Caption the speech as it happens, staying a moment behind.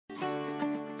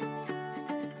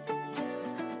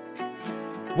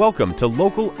Welcome to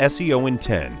Local SEO in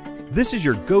 10. This is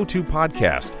your go-to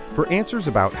podcast for answers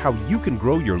about how you can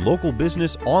grow your local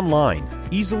business online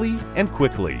easily and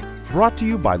quickly. Brought to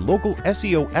you by local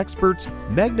SEO experts,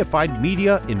 Magnified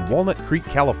Media in Walnut Creek,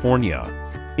 California.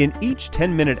 In each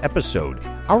 10-minute episode,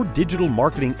 our digital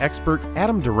marketing expert,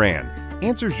 Adam Duran,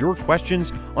 answers your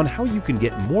questions on how you can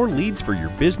get more leads for your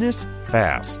business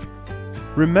fast.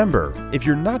 Remember, if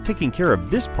you're not taking care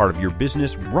of this part of your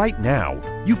business right now,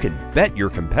 you can bet your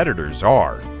competitors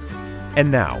are. And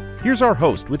now, here's our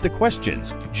host with the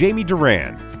questions, Jamie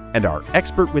Duran, and our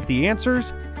expert with the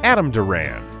answers, Adam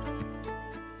Duran.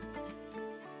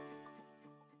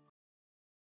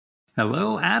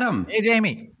 Hello, Adam. Hey,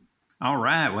 Jamie. All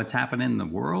right, what's happening in the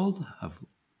world of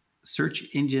search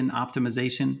engine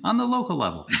optimization on the local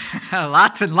level?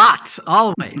 Lots and lots,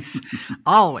 always,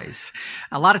 always.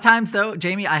 A lot of times, though,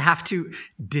 Jamie, I have to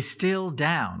distill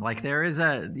down. Like there is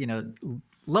a,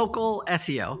 local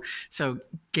SEO. So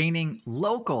gaining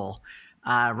local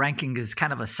ranking is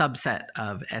kind of a subset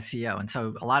of SEO. And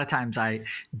so a lot of times I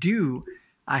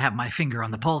have my finger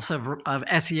on the pulse of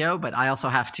SEO, but I also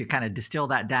have to kind of distill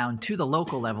that down to the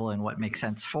local level and what makes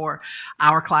sense for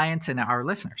our clients and our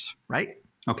listeners, right?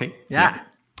 Okay. Yeah.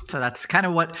 So that's kind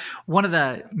of what one of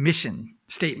the mission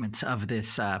statements of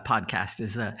this podcast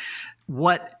is.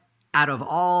 What out of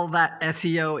all that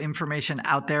SEO information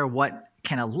out there, what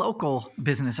can a local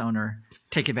business owner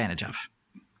take advantage of?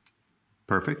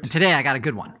 Perfect. And today I got a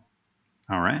good one.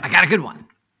 All right. I got a good one.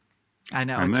 I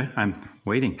know. I'm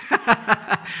waiting. All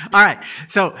right.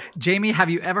 So, Jamie, have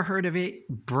you ever heard of a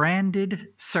branded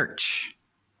search?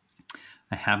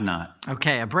 I have not.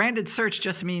 Okay. A branded search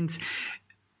just means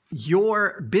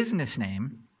your business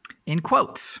name in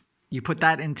quotes. You put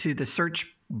that into the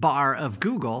search bar of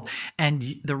Google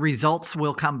and the results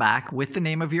will come back with the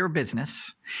name of your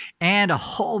business and a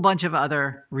whole bunch of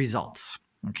other results.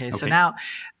 Okay. So now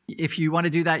if you want to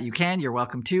do that, you can. You're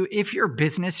welcome to. If your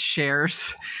business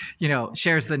shares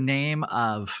the name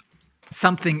of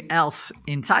something else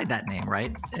inside that name,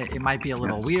 right? It might be a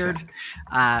little weird,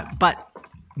 but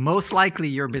most likely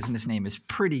your business name is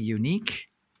pretty unique.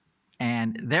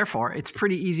 And therefore, it's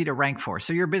pretty easy to rank for.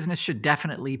 So your business should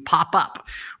definitely pop up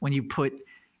when you put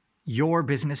your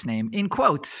business name in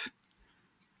quotes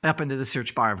up into the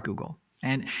search bar of Google.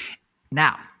 And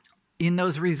now, in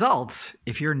those results,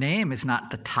 if your name is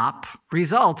not the top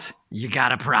result, you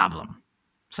got a problem.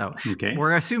 So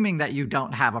we're assuming that you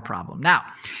don't have a problem. Now,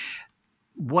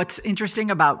 what's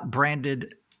interesting about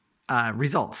branded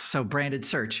results, so branded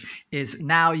search, is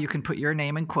now you can put your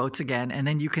name in quotes again, and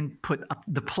then you can put up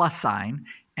the plus sign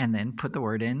and then put the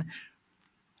word in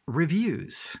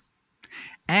reviews.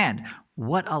 And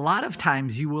what a lot of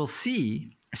times you will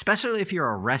see, especially if you're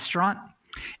a restaurant,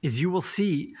 is you will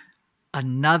see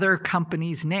another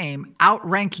company's name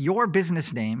outrank your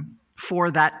business name for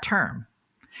that term.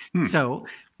 So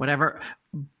whatever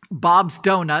Bob's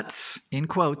Donuts in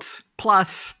quotes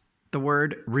plus the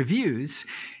word reviews,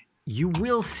 you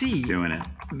will see doing it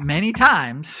many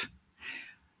times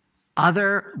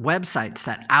other websites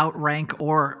that outrank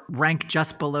or rank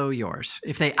just below yours.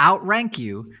 If they outrank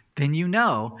you, then you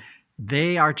know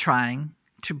they are trying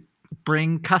to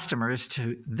bring customers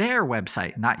to their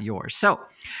website, not yours. So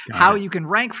how you can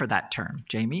rank for that term,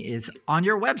 Jamie, is on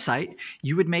your website,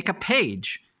 you would make a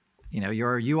page,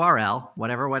 your URL,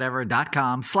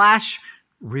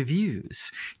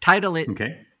 whatever.com/reviews. Title it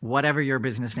whatever your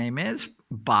business name is,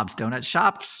 Bob's Donut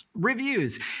Shops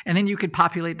reviews. And then you could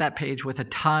populate that page with a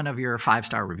ton of your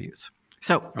 5-star reviews.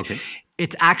 So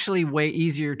it's actually way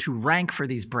easier to rank for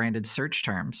these branded search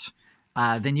terms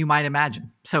than you might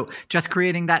imagine. So just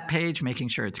creating that page, making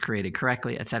sure it's created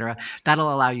correctly, et cetera,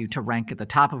 that'll allow you to rank at the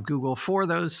top of Google for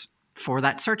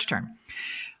that search term.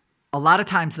 A lot of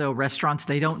times, though, restaurants,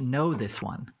 they don't know this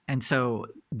one. And so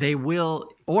they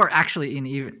will, or actually in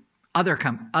even other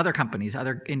companies,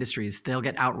 other industries, they'll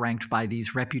get outranked by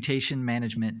these reputation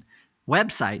management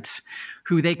websites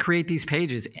who they create these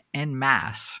pages en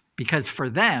masse, because for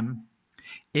them,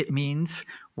 it means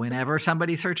whenever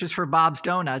somebody searches for Bob's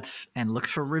Donuts and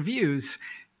looks for reviews,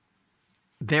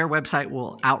 their website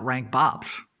will outrank Bob's,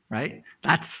 right?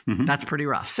 That's pretty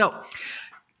rough. So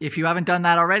if you haven't done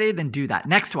that already, then do that.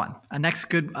 Next one, next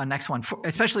one,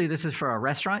 especially this is for a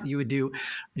restaurant, you would do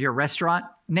your restaurant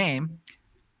name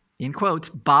in quotes,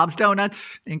 Bob's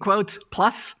Donuts in quotes,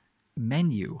 plus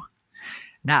menu.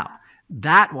 Now,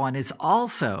 that one is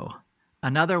also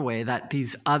another way that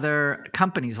these other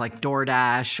companies like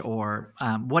DoorDash or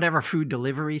whatever food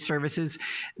delivery services,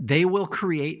 they will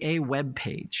create a web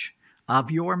page of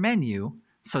your menu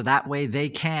so that way they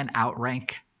can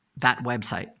outrank that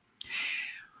website.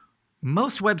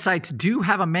 Most websites do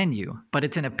have a menu, but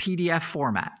it's in a PDF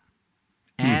format.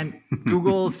 And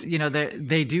Google's,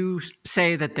 they do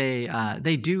say that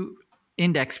they do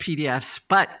index PDFs,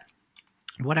 but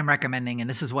what I'm recommending, and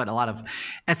this is what a lot of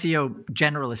SEO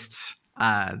generalists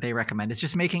they recommend, is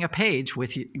just making a page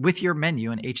with your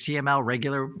menu, an HTML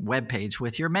regular web page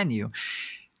with your menu,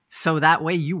 so that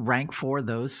way you rank for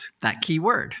that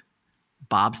keyword,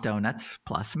 Bob's Donuts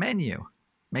plus menu.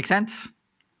 Make sense?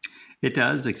 It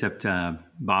does, except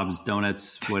Bob's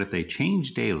Donuts, what if they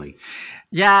change daily?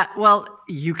 Yeah, well,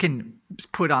 you can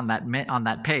put on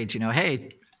that page,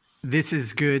 hey, this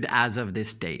is good as of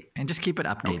this date, and just keep it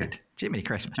updated. Okay. Jiminy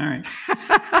Christmas. All right.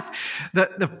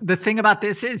 The thing about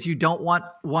this is you don't want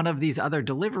one of these other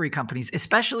delivery companies,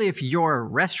 especially if your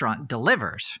restaurant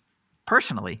delivers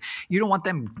personally, you don't want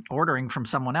them ordering from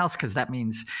someone else, because that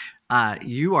means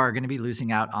you are going to be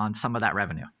losing out on some of that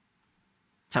revenue.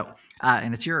 So,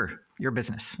 and it's your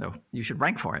business, so you should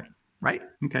rank for it, right?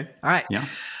 Okay. All right. Yeah.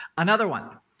 Another one,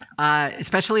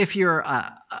 especially if you're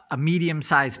a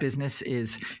medium-sized business,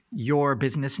 is your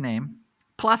business name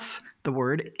plus the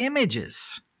word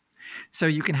images. So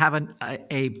you can have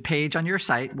a page on your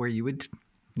site where you would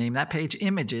name that page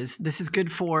images. This is good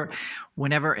for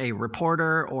whenever a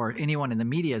reporter or anyone in the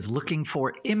media is looking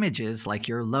for images like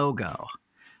your logo,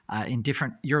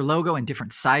 your logo in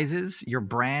different sizes, your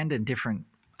brand in different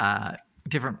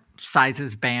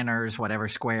sizes, banners, whatever,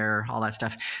 square, all that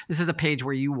stuff. This is a page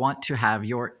where you want to have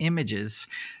your images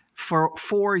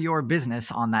for your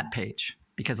business on that page,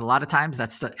 because a lot of times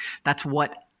that's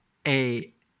what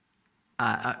a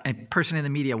person in the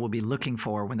media will be looking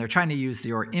for when they're trying to use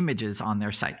your images on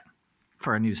their site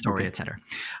for a news story, et cetera.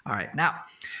 All right.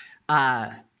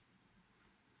 Now,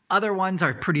 other ones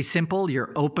are pretty simple.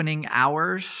 Your opening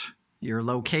hours, your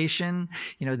location.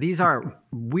 These are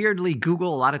weirdly,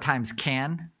 Google a lot of times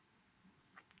can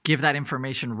give that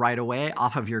information right away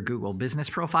off of your Google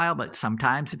business profile, but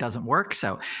sometimes it doesn't work.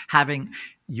 So having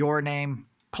your name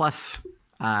plus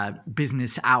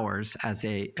business hours as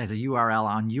a URL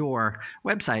on your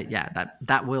website,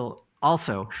 that will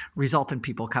also result in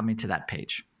people coming to that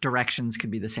page. Directions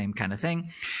could be the same kind of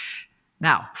thing.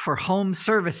 Now, for home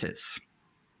services,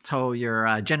 so you're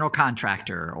a general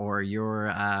contractor or you're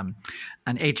an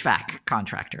HVAC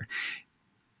contractor,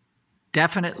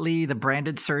 definitely the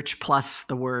branded search plus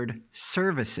the word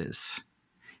services.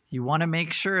 You want to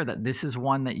make sure that this is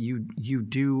one that you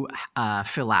do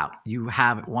fill out. You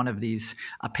have one of these,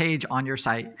 a page on your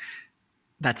site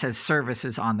that says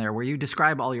services on there, where you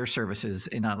describe all your services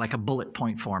in like a bullet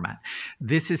point format.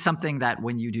 This is something that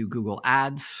when you do Google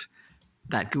Ads,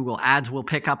 that Google Ads will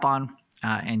pick up on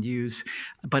and use.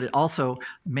 But it also,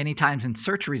 many times in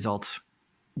search results,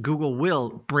 Google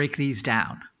will break these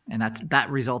down. And that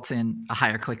results in a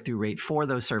higher click-through rate for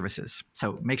those services.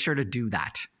 So make sure to do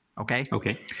that. Okay?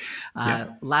 Okay.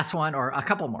 Last one, or a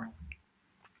couple more.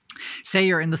 Say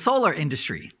you're in the solar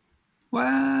industry.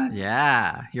 What?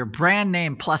 Yeah. Your brand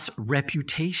name plus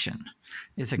reputation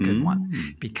is a good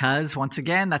one, because once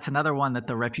again, that's another one that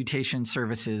the reputation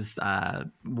services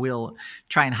will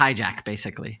try and hijack,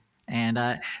 basically.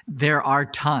 And there are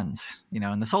tons,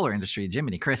 in the solar industry.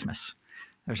 Jiminy Christmas.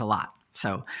 There's a lot.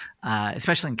 So,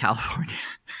 especially in California,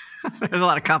 there's a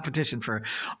lot of competition for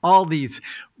all these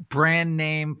brand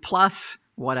name plus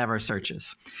whatever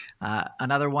searches.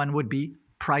 Another one would be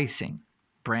pricing.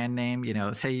 Brand name,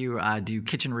 say you do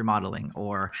kitchen remodeling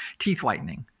or teeth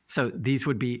whitening. So these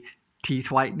would be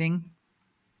teeth whitening,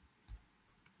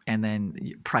 and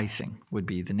then pricing would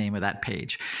be the name of that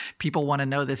page. People want to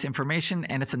know this information,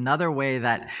 and it's another way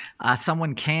that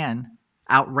someone can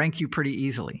outrank you pretty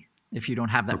easily if you don't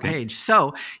have that page.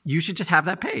 So you should just have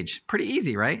that page. Pretty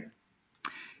easy, right?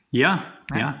 Yeah.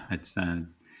 Right. Yeah. It's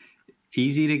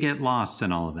easy to get lost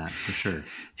in all of that, for sure.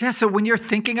 Yeah. So when you're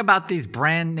thinking about these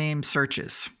brand name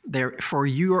searches, they're for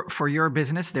your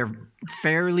business, they're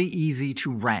fairly easy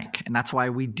to rank. And that's why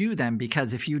we do them,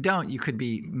 because if you don't, you could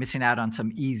be missing out on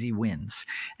some easy wins.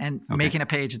 And making a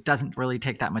page, it doesn't really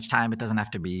take that much time. It doesn't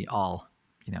have to be all,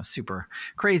 super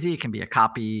crazy. It can be a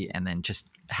copy and then just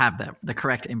have the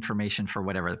correct information for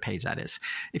whatever the page that is.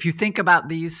 If you think about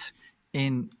these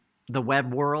in the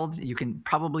web world, you can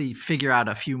probably figure out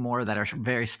a few more that are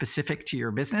very specific to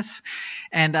your business,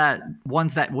 and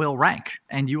ones that will rank.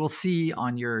 And you will see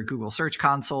on your Google Search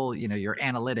Console, your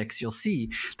analytics, you'll see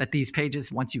that these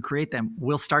pages, once you create them,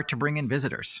 will start to bring in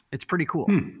visitors. It's pretty cool,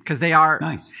 because they are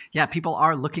nice. Yeah, people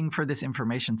are looking for this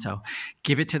information. So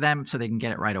give it to them so they can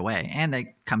get it right away. And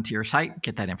they come to your site,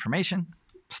 get that information,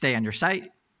 stay on your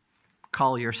site,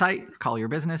 call your site, call your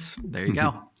business. There you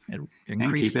go. And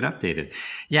keep it updated.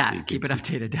 Yeah, keep it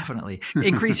updated. Definitely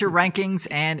increase your rankings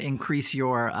and increase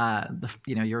your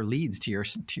your leads to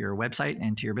your website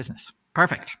and to your business.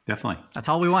 Perfect. Definitely. That's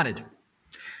all we wanted.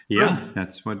 Yeah,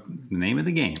 that's what the name of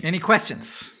the game. Any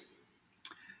questions?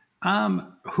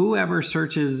 Whoever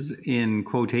searches in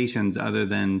quotations other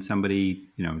than somebody,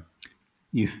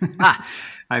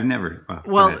 I've never.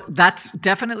 That's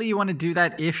definitely, you want to do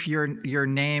that if your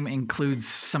name includes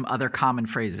some other common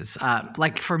phrases.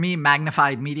 Like for me,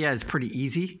 magnified media is pretty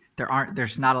easy.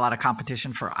 There's not a lot of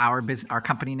competition for our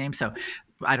company name, so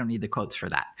I don't need the quotes for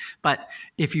that. But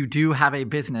if you do have a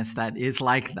business that is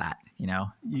like that,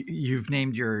 you've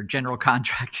named your general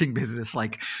contracting business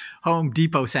like Home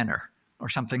Depot Center or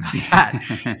something like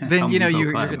that, then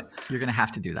you're gonna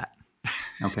have to do that.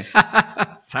 Okay.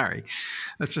 Sorry,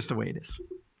 that's just the way it is,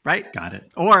 right? Got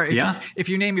it. Or if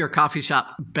you name your coffee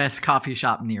shop Best Coffee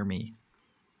Shop Near Me,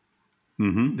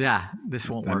 yeah, this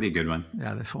won't work. That'd be a good one.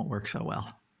 Yeah, this won't work so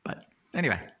well. But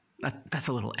anyway, that's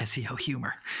a little SEO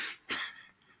humor.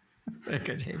 Very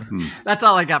good, Jamie. That's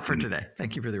all I got for today.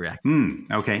 Thank you for the reaction.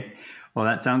 Okay. Well,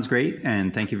 that sounds great.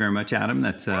 And thank you very much, Adam.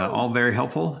 That's all very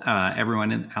helpful.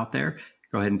 Everyone out there,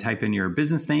 go ahead and type in your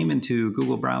business name into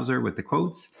Google browser with the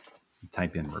quotes.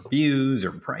 Type in reviews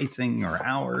or pricing or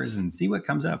hours and see what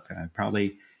comes up.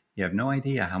 Probably you have no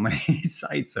idea how many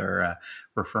sites are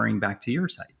referring back to your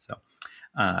site. So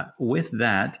with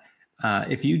that,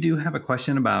 if you do have a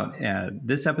question about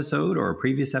this episode or a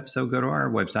previous episode, go to our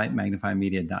website,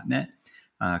 magnifymedia.net.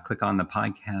 Click on the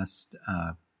podcast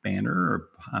banner or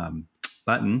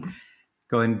button.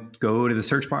 Go to the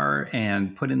search bar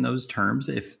and put in those terms.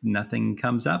 If nothing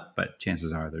comes up, but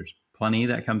chances are there's plenty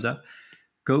that comes up,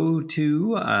 go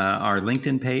to our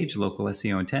LinkedIn page, Local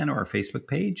SEO in 10, or our Facebook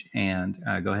page, and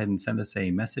go ahead and send us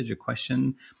a message, a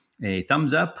question, a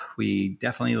thumbs up. We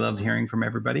definitely love hearing from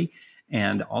everybody.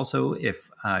 And also,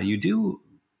 if you do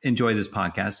enjoy this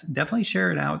podcast, definitely share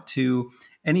it out to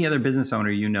any other business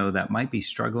owner that might be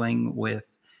struggling with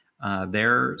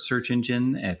their search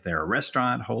engine. If they're a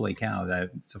restaurant, holy cow,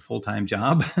 that's a full-time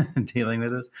job dealing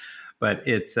with this. But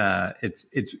it's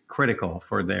critical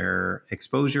for their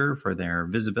exposure, for their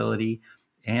visibility,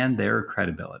 and their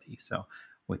credibility. So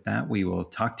with that, we will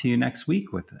talk to you next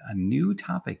week with a new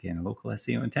topic in Local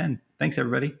SEO in 10. Thanks,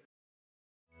 everybody.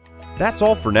 That's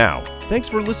all for now. Thanks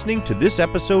for listening to this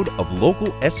episode of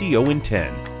Local SEO in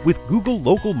 10 with Google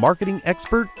local marketing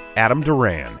expert Adam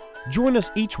Duran. Join us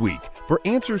each week for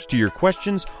answers to your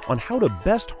questions on how to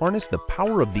best harness the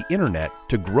power of the internet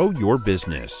to grow your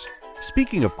business.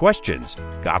 Speaking of questions,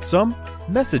 got some?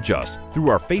 Message us through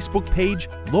our Facebook page,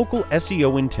 Local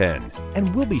SEO in 10,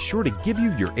 and we'll be sure to give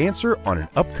you your answer on an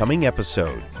upcoming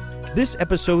episode. This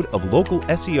episode of Local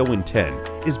SEO in 10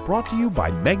 is brought to you by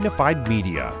Magnified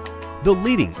Media, the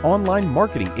leading online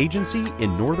marketing agency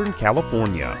in Northern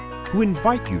California, who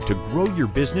invite you to grow your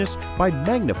business by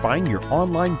magnifying your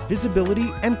online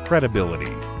visibility and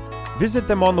credibility. Visit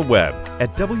them on the web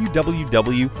at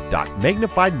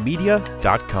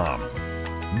www.magnifiedmedia.com.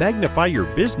 Magnify your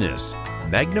business,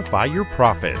 magnify your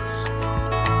profits.